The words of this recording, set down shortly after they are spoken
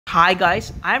Hi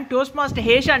guys, I am Toastmaster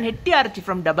Heshan Hettiarchi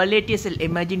from AATSL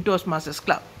Emerging Toastmasters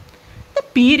Club. The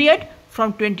period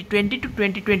from 2020 to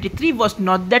 2023 was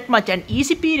not that much an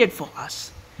easy period for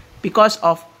us because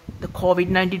of the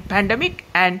COVID-19 pandemic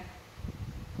and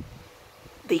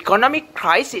the economic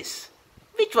crisis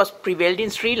which was prevailed in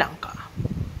Sri Lanka.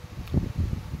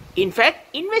 In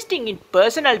fact, investing in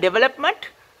personal development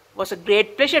was a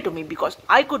great pleasure to me because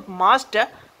I could master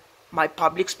my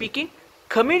public speaking,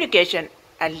 communication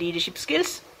and leadership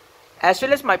skills as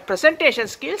well as my presentation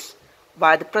skills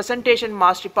via the presentation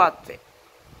mastery pathway.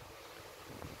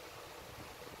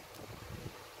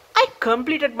 I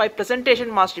completed my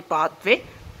presentation mastery pathway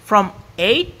from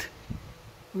 8th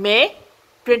May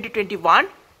 2021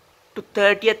 to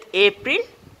 30th April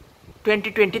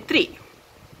 2023.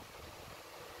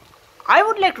 I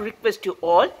would like to request you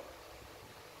all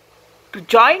to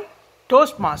join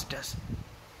Toastmasters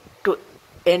to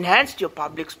enhance your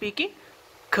public speaking,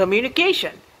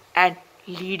 communication and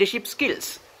leadership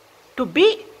skills to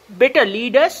be better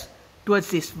leaders towards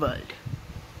this world.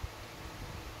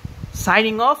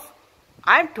 Signing off,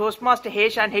 I am Toastmaster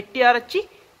Heshan Hettiarchi,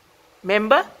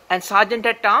 member and Sergeant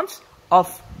at Arms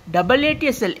of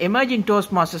AATSL Emerging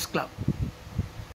Toastmasters Club.